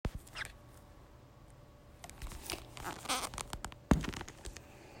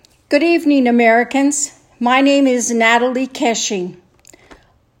Good evening, Americans. My name is Natalie Keshing.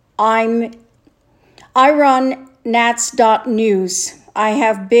 I run Nats.news. I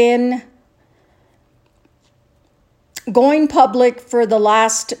have been going public for the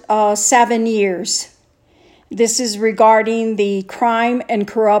last 7 years. This is regarding the crime and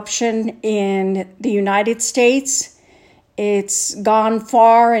corruption in the United States. It's gone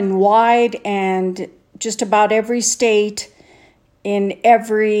far and wide, and just about every state, in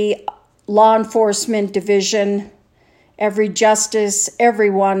every law enforcement division, every justice,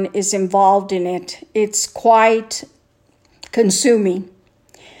 everyone is involved in it. It's quite consuming.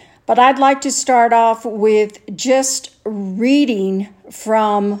 But I'd like to start off with just reading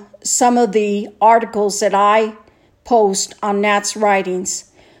from some of the articles that I post on Nat's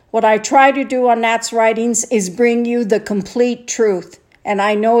Writings. What I try to do on Nat's Writings is bring you the complete truth, and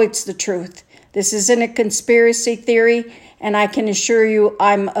I know it's the truth. This isn't a conspiracy theory, and I can assure you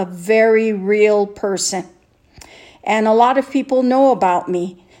I'm a very real person. And a lot of people know about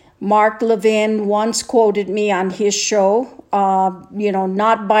me. Mark Levin once quoted me on his show,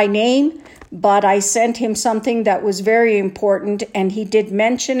 not by name, but I sent him something that was very important, and he did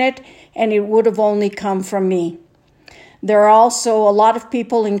mention it, and it would have only come from me. There are also a lot of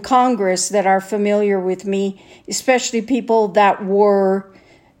people in Congress that are familiar with me, especially people that were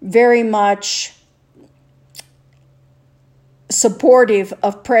very much supportive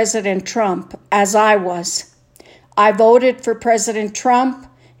of President Trump, as I was. I voted for President Trump,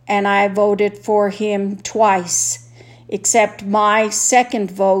 and I voted for him twice, except my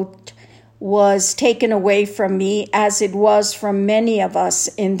second vote was taken away from me, as it was from many of us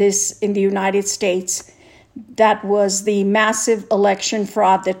in the United States. That was the massive election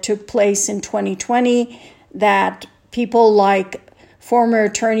fraud that took place in 2020, that people like former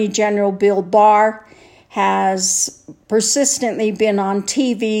Attorney General Bill Barr has persistently been on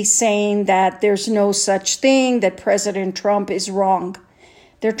TV saying that there's no such thing, that President Trump is wrong.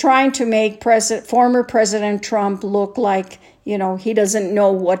 They're trying to make former President Trump look like, he doesn't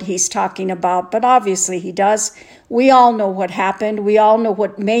know what he's talking about, but obviously he does. We all know what happened. We all know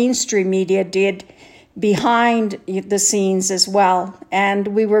what mainstream media did behind the scenes as well. And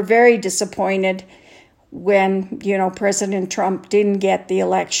we were very disappointed when, President Trump didn't get the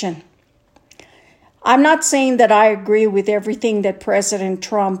election. I'm not saying that I agree with everything that President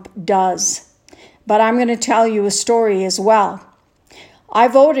Trump does, but I'm going to tell you a story as well. I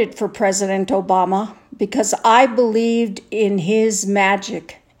voted for President Obama because I believed in his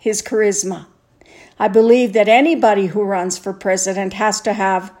magic, his charisma. I believe that anybody who runs for president has to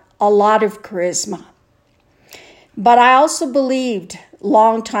have a lot of charisma. But I also believed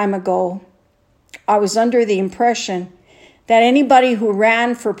long time ago, I was under the impression that anybody who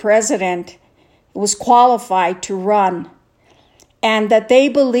ran for president was qualified to run, and that they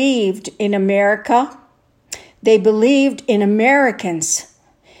believed in America, they believed in Americans,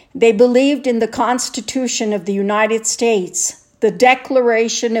 they believed in the Constitution of the United States, the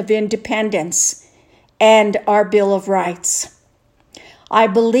Declaration of Independence, and our Bill of Rights. I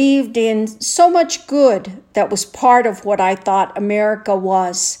believed in so much good that was part of what I thought America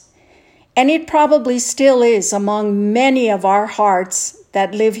was, and it probably still is among many of our hearts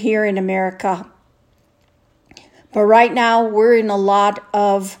that live here in America. But right now, we're in a lot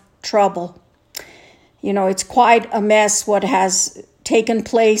of trouble. It's quite a mess what has taken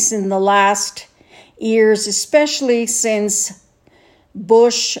place in the last years, especially since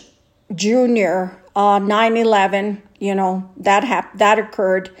Bush Jr., 9/11, that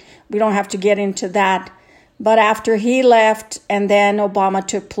occurred. We don't have to get into that. But after he left, and then Obama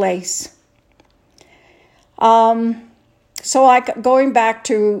took place. Going back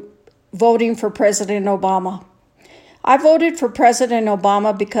to voting for President Obama. I voted for President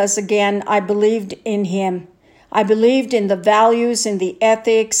Obama because, again, I believed in him. I believed in the values and the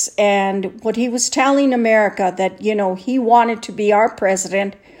ethics and what he was telling America, that, he wanted to be our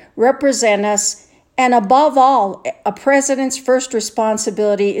president, represent us, and above all, a president's first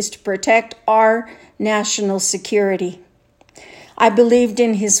responsibility is to protect our national security. I believed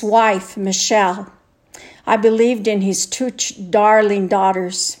in his wife, Michelle. I believed in his two darling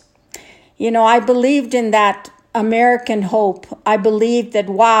daughters. I believed in that American hope. I believe that,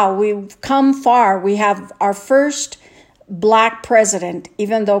 wow, we've come far. We have our first black president,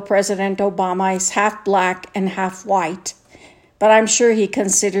 even though President Obama is half black and half white. But I'm sure he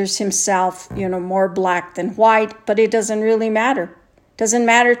considers himself, more black than white, but it doesn't really matter. It doesn't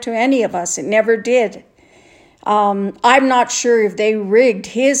matter to any of us. It never did. I'm not sure if they rigged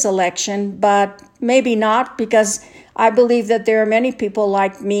his election, but maybe not, because I believe that there are many people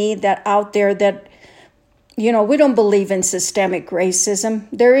like me that out there that we don't believe in systemic racism.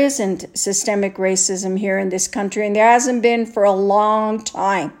 There isn't systemic racism here in this country, and there hasn't been for a long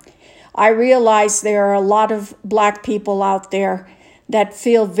time. I realize there are a lot of Black people out there that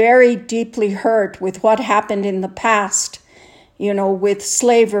feel very deeply hurt with what happened in the past, with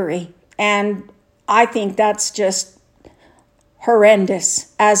slavery. And I think that's just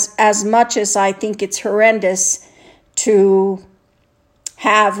horrendous. As much as I think it's horrendous to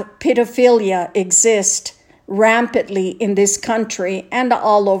have pedophilia exist rampantly in this country and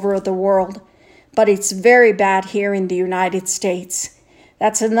all over the world. But it's very bad here in the United States.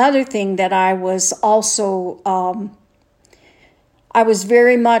 That's another thing that I was also, I was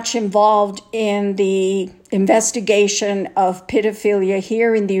very much involved in the investigation of pedophilia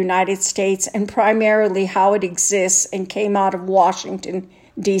here in the United States, and primarily how it exists and came out of Washington,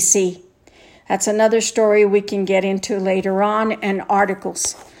 D.C. That's another story we can get into later on, and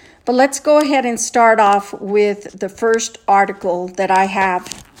articles. But let's go ahead and start off with the first article that I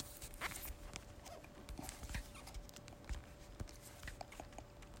have.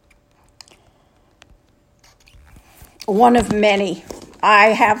 One of many. I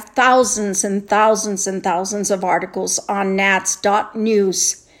have thousands and thousands and thousands of articles on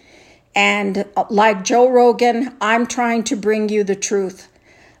Nats.news. And like Joe Rogan, I'm trying to bring you the truth.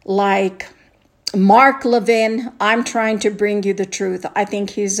 Like Mark Levin, I'm trying to bring you the truth. I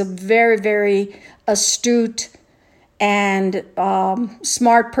think he's a very, very astute and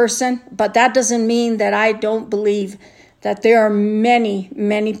smart person. But that doesn't mean that I don't believe that there are many,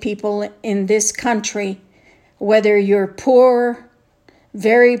 many people in this country, whether you're poor,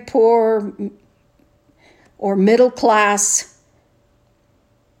 very poor, or middle class,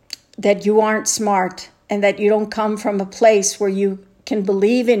 that you aren't smart and that you don't come from a place where you can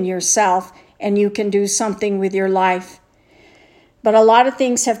believe in yourself and you can do something with your life. But a lot of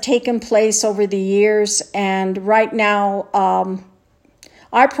things have taken place over the years, and right now,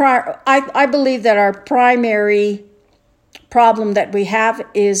 I believe that our primary problem that we have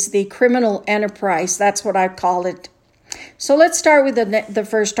is the criminal enterprise. That's what I call it. So let's start with the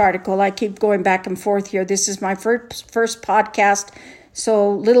first article. I keep going back and forth here. This is my first podcast,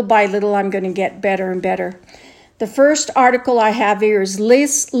 so little by little I'm going to get better and better. The first article I have here is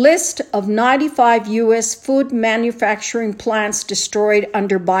list of 95 U.S. food manufacturing plants destroyed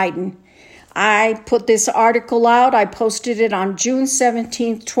under Biden. I put this article out. I posted it on June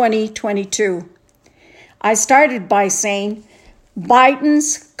 17th, 2022. I started by saying,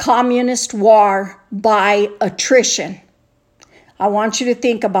 Biden's communist war by attrition. I want you to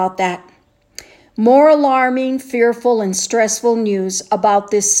think about that. More alarming, fearful, and stressful news about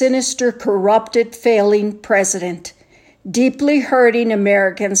this sinister, corrupted, failing president, deeply hurting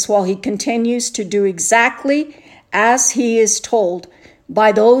Americans while he continues to do exactly as he is told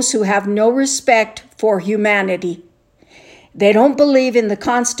by those who have no respect for humanity. They don't believe in the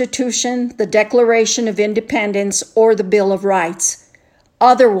Constitution, the Declaration of Independence, or the Bill of Rights.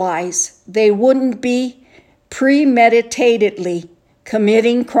 Otherwise, they wouldn't be premeditatedly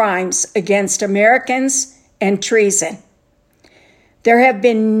committing crimes against Americans and treason. There have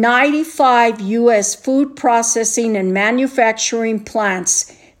been 95 U.S. food processing and manufacturing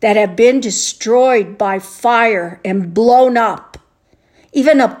plants that have been destroyed by fire and blown up.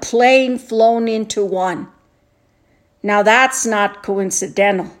 Even a plane flown into one. Now that's not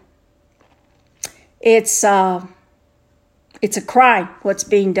coincidental. It's a crime, what's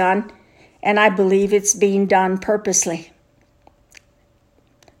being done, and I believe it's being done purposely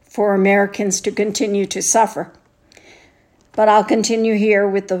for Americans to continue to suffer. But I'll continue here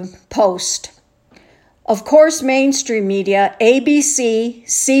with the post. Of course, mainstream media, ABC,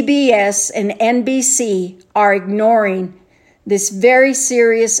 CBS, and NBC are ignoring this very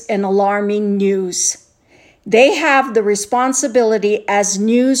serious and alarming news. They have the responsibility as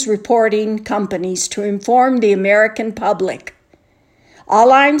news reporting companies to inform the American public.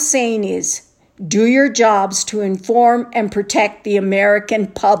 All I'm saying is, do your jobs to inform and protect the American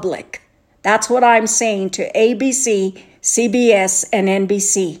public. That's what I'm saying to ABC, CBS, and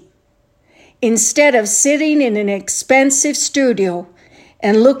NBC. Instead of sitting in an expensive studio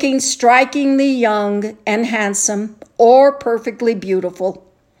and looking strikingly young and handsome or perfectly beautiful,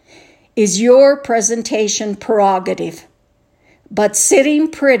 is your presentation prerogative. But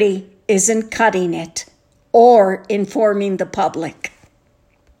sitting pretty isn't cutting it or informing the public.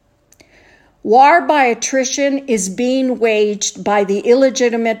 War by attrition is being waged by the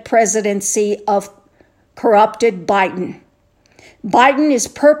illegitimate presidency of corrupted Biden. Biden is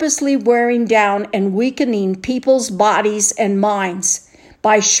purposely wearing down and weakening people's bodies and minds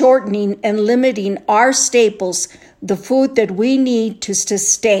by shortening and limiting our staples, the food that we need to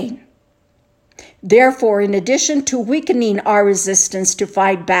sustain. Therefore, in addition to weakening our resistance to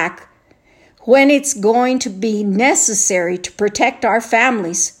fight back, when it's going to be necessary to protect our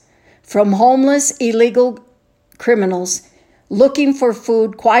families from homeless, illegal criminals looking for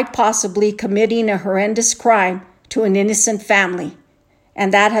food, quite possibly committing a horrendous crime to an innocent family.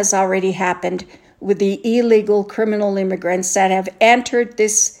 And that has already happened with the illegal criminal immigrants that have entered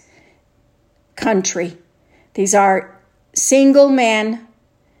this country. These are single men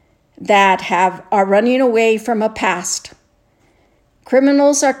that are running away from a past.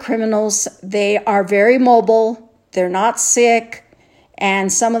 Criminals are criminals. They are very mobile. They're not sick.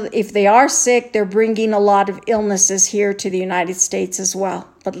 And if they are sick, they're bringing a lot of illnesses here to the United States as well.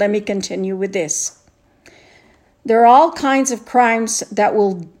 But let me continue with this. There are all kinds of crimes that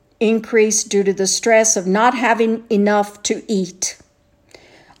will increase due to the stress of not having enough to eat.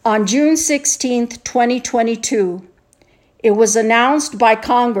 On June 16th, 2022, it was announced by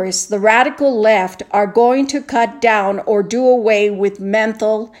Congress the radical left are going to cut down or do away with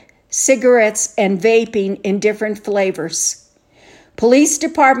menthol, cigarettes, and vaping in different flavors. Police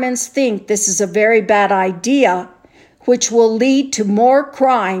departments think this is a very bad idea, which will lead to more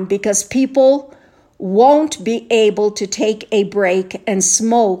crime because people won't be able to take a break and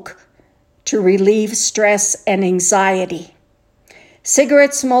smoke to relieve stress and anxiety.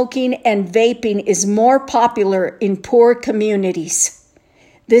 Cigarette smoking and vaping is more popular in poor communities.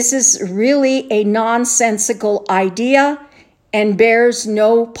 This is really a nonsensical idea and bears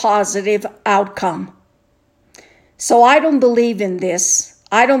no positive outcome. So I don't believe in this.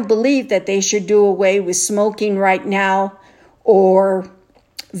 I don't believe that they should do away with smoking right now or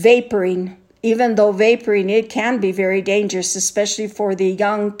vaporing, even though vaporing, it can be very dangerous, especially for the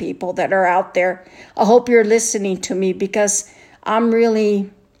young people that are out there. I hope you're listening to me because I'm really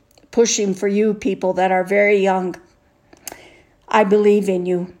pushing for you people that are very young. I believe in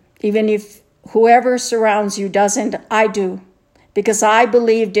you. Even if whoever surrounds you doesn't, I do. Because I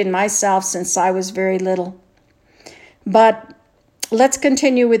believed in myself since I was very little. But let's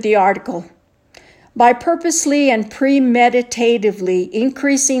continue with the article. By purposely and premeditatively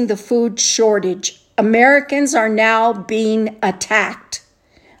increasing the food shortage, Americans are now being attacked.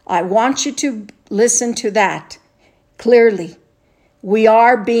 I want you to listen to that clearly. We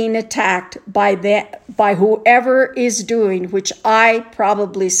are being attacked by whoever is doing, which I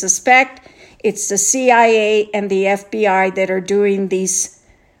probably suspect it's the CIA and the FBI that are doing these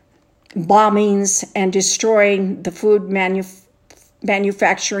bombings and destroying the food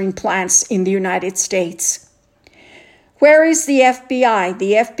manufacturing plants in the United States. Where is the FBI?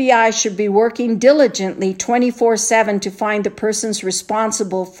 The FBI should be working diligently 24/7 to find the persons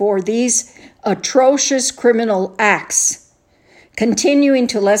responsible for these atrocious criminal acts. Continuing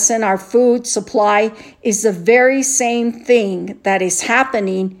to lessen our food supply is the very same thing that is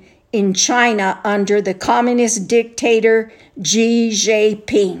happening in China under the communist dictator Xi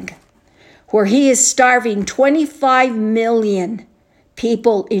Jinping, where he is starving 25 million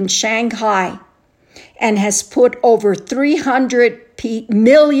people in Shanghai and has put over 300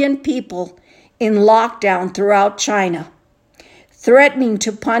 million people in lockdown throughout China, threatening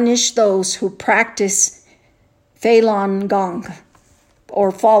to punish those who practice Falun Gong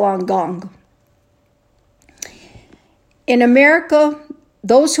or Falun Gong. In America,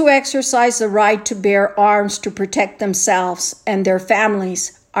 those who exercise the right to bear arms to protect themselves and their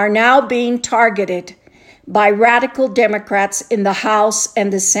families are now being targeted by radical Democrats in the House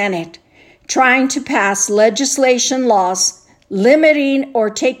and the Senate, trying to pass legislation laws limiting or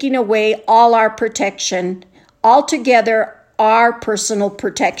taking away all our protection, altogether our personal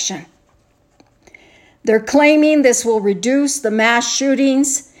protection. They're claiming this will reduce the mass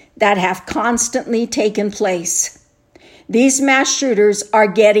shootings that have constantly taken place. These mass shooters are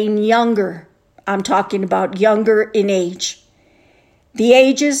getting younger. I'm talking about younger in age. The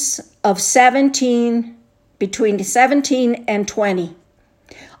ages of between 17 and 20.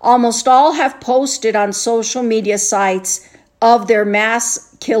 Almost all have posted on social media sites of their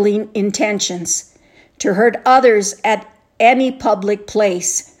mass killing intentions to hurt others at any public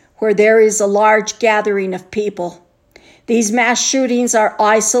place where there is a large gathering of people. These mass shootings are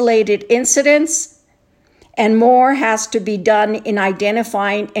isolated incidents, and more has to be done in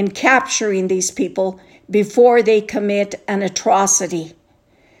identifying and capturing these people before they commit an atrocity.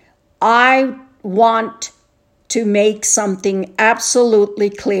 I want to make something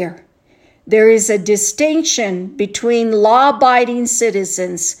absolutely clear. There is a distinction between law-abiding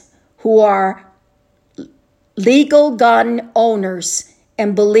citizens who are legal gun owners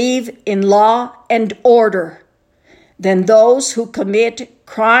and believe in law and order than those who commit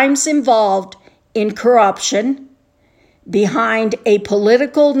crimes involved in corruption behind a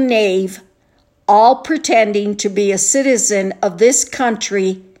political knave all pretending to be a citizen of this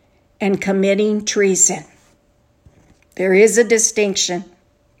country and committing treason. There is a distinction.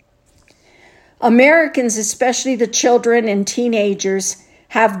 Americans, especially the children and teenagers,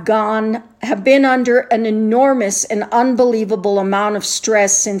 have been under an enormous and unbelievable amount of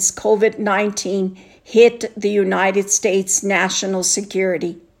stress since COVID-19 hit the United States national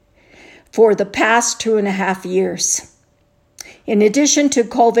security for the past 2.5 years. In addition to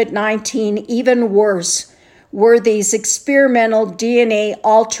COVID-19, even worse were these experimental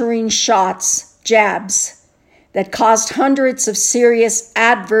DNA-altering shots, jabs, that caused hundreds of serious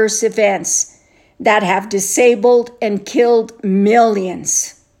adverse events that have disabled and killed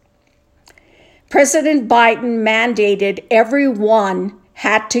millions. President Biden mandated everyone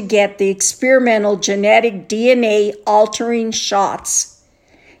had to get the experimental genetic DNA-altering shots.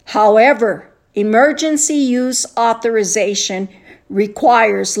 However, emergency use authorization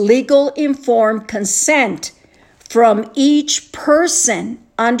requires legal informed consent from each person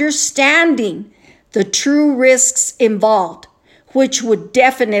understanding the true risks involved, which would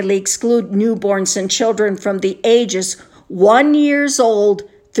definitely exclude newborns and children from the ages 1 year old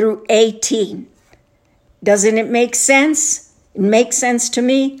through 18. Doesn't it make sense? It makes sense to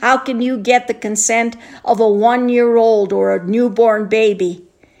me. How can you get the consent of a 1-year-old or a newborn baby?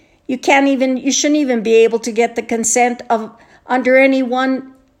 You shouldn't even be able to get the consent of under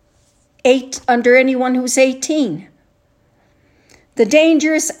anyone who's 18. The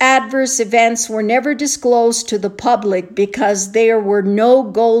dangerous adverse events were never disclosed to the public because there were no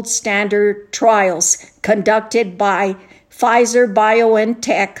gold standard trials conducted by Pfizer,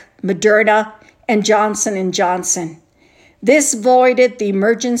 BioNTech, Moderna, and Johnson & Johnson. This voided the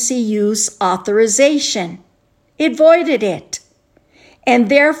emergency use authorization. It voided it. And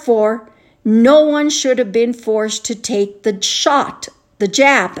therefore, no one should have been forced to take the shot, the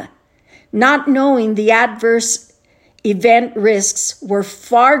jab, not knowing the adverse event risks were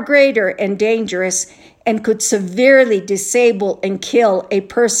far greater and dangerous and could severely disable and kill a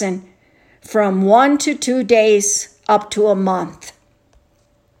person from 1 to 2 days up to a month.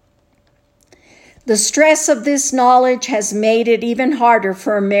 The stress of this knowledge has made it even harder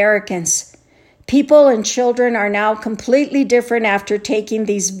for Americans. People and children are now completely different after taking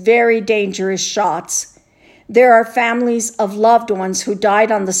these very dangerous shots. There are families of loved ones who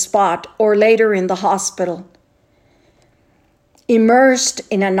died on the spot or later in the hospital, immersed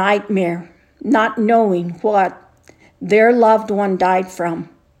in a nightmare, not knowing what their loved one died from.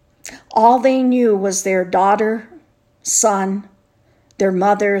 All they knew was their daughter, son, their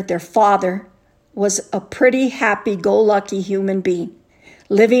mother, their father was a pretty happy-go-lucky human being,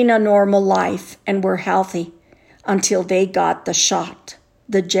 living a normal life and were healthy until they got the shot,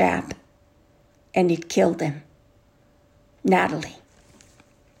 the jab, and it killed them. Natalie.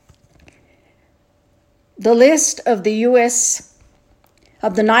 The list of the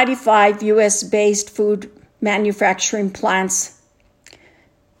 95 U.S.-based food manufacturing plants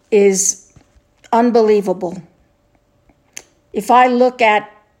is unbelievable. If I look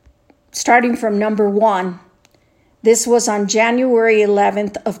at, starting from number 1, this was on January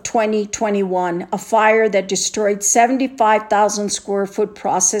 11th of 2021, a fire that destroyed 75,000 square foot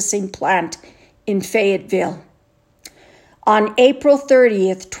processing plant in Fayetteville. On April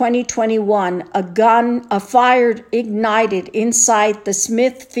 30th, 2021, a fire ignited inside the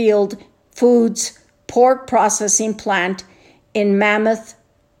Smithfield Foods pork processing plant in Mammoth,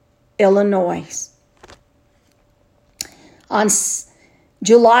 Illinois. On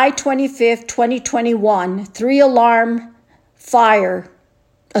July 25th, 2021, a three-alarm fire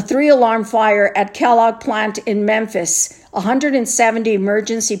at Kellogg plant in Memphis. 170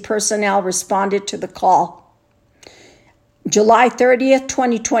 emergency personnel responded to the call. July 30th,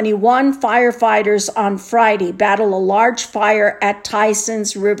 2021, firefighters on Friday battled a large fire at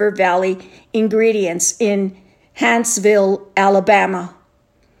Tyson's River Valley Ingredients in Huntsville, Alabama.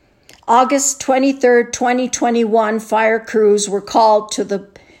 August 23rd, 2021, fire crews were called to the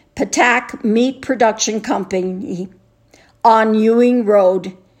Patak Meat Production Company on Ewing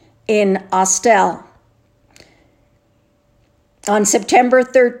Road in Austell. On September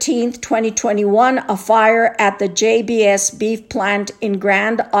 13th, 2021, a fire at the JBS beef plant in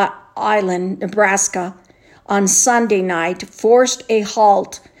Grand Island, Nebraska, on Sunday night forced a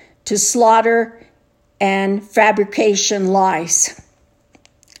halt to slaughter and fabrication lines.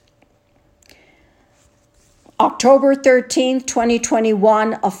 October 13th,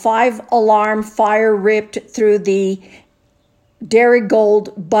 2021, a 5-alarm fire ripped through the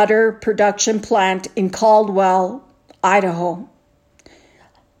Darigold butter production plant in Caldwell, Idaho.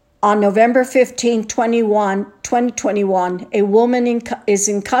 On November 15, 2021, a woman is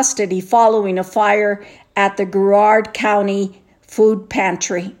in custody following a fire at the Girard County Food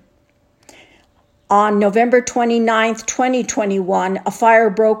Pantry. On November 29, 2021, a fire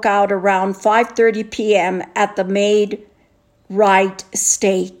broke out around 5:30 p.m. at the Made Right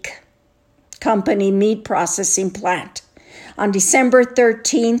Steak Company meat processing plant. On December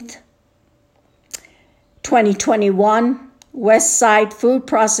 13th, 2021, Westside Food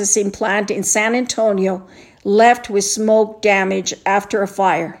Processing Plant in San Antonio left with smoke damage after a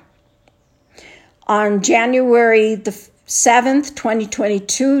fire. On January the 7th,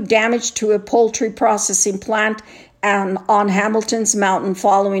 2022, damage to a poultry processing plant on Hamilton's Mountain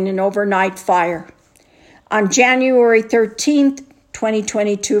following an overnight fire. On January 13th,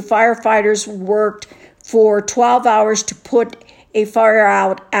 2022, firefighters worked for 12 hours to put a fire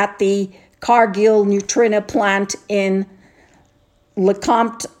out at the Cargill Nutrina plant in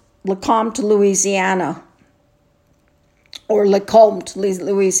Lecomte, Louisiana, or Lecomte,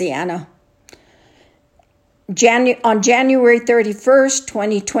 Louisiana. On January 31st,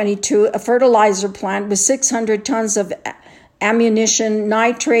 2022, a fertilizer plant with 600 tons of ammunition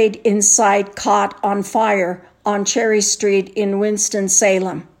nitrate inside caught on fire on Cherry Street in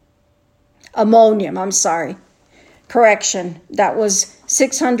Winston-Salem. Correction, that was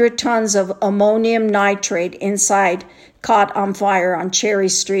 600 tons of ammonium nitrate inside caught on fire on Cherry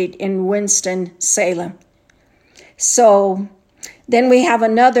Street in Winston-Salem. So then we have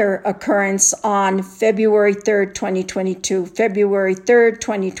another occurrence on February 3rd, 2022, February 3rd,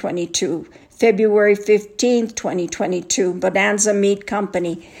 2022, February 15th, 2022, Bonanza Meat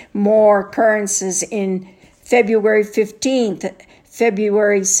Company. More occurrences in February 15th,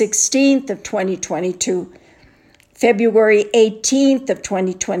 February 16th of 2022, February 18th of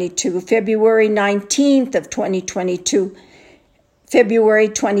 2022, February 19th of 2022, February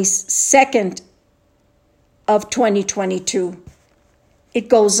 22nd of 2022. It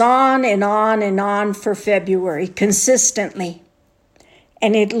goes on and on and on for February consistently.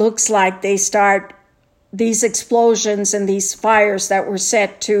 And it looks like these explosions and these fires that were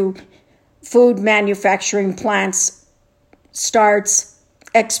set to food manufacturing plants starts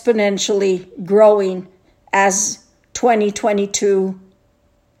exponentially growing as 2022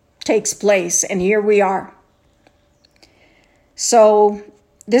 takes place. And here we are. So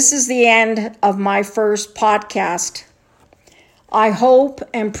this is the end of my first podcast. I hope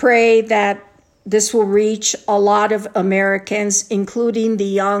and pray that this will reach a lot of Americans, including the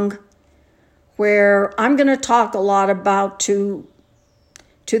young, where I'm going to talk a lot about to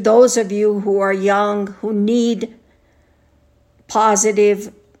those of you who are young, who need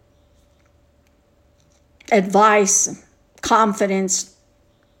positive advice, confidence,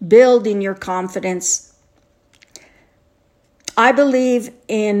 building your confidence. I believe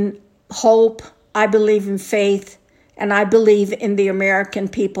in hope, I believe in faith, and I believe in the American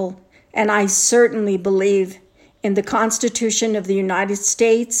people. And I certainly believe in the Constitution of the United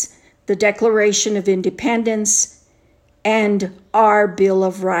States, the Declaration of Independence, and our Bill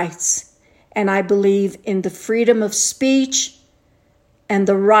of Rights. And I believe in the freedom of speech and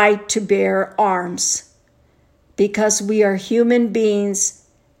the right to bear arms, because we are human beings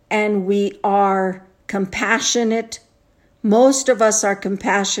and we are compassionate. Most of us are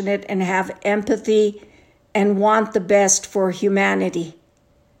compassionate and have empathy and want the best for humanity.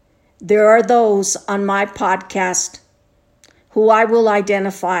 There are those on my podcast who I will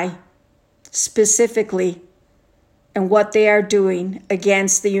identify specifically and what they are doing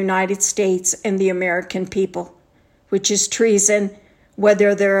against the United States and the American people, which is treason,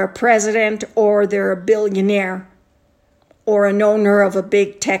 whether they're a president or they're a billionaire or an owner of a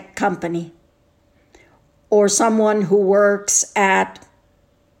big tech company or someone who works at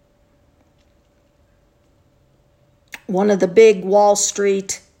one of the big Wall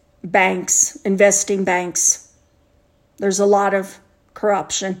Street banks, investing banks. There's a lot of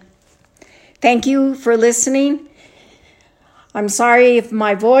corruption. Thank you for listening. I'm sorry if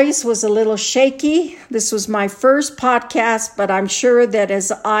my voice was a little shaky. This was my first podcast, but I'm sure that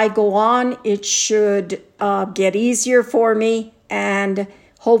as I go on, it should get easier for me, and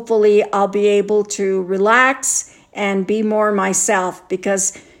hopefully I'll be able to relax and be more myself,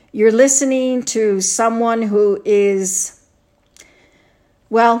 because you're listening to someone who is,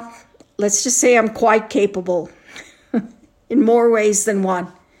 well, let's just say I'm quite capable in more ways than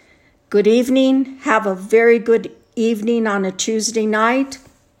one. Good evening. Have a very good evening on a Tuesday night.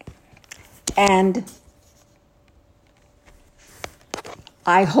 And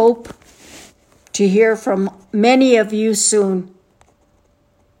I hope to hear from many of you soon.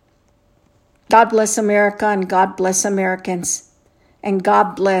 God bless America and God bless Americans. and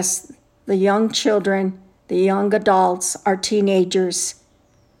God bless the young children, the young adults, our teenagers.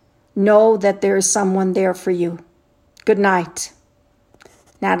 Know that there is someone there for you. Good night.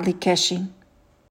 Natalie Keshing.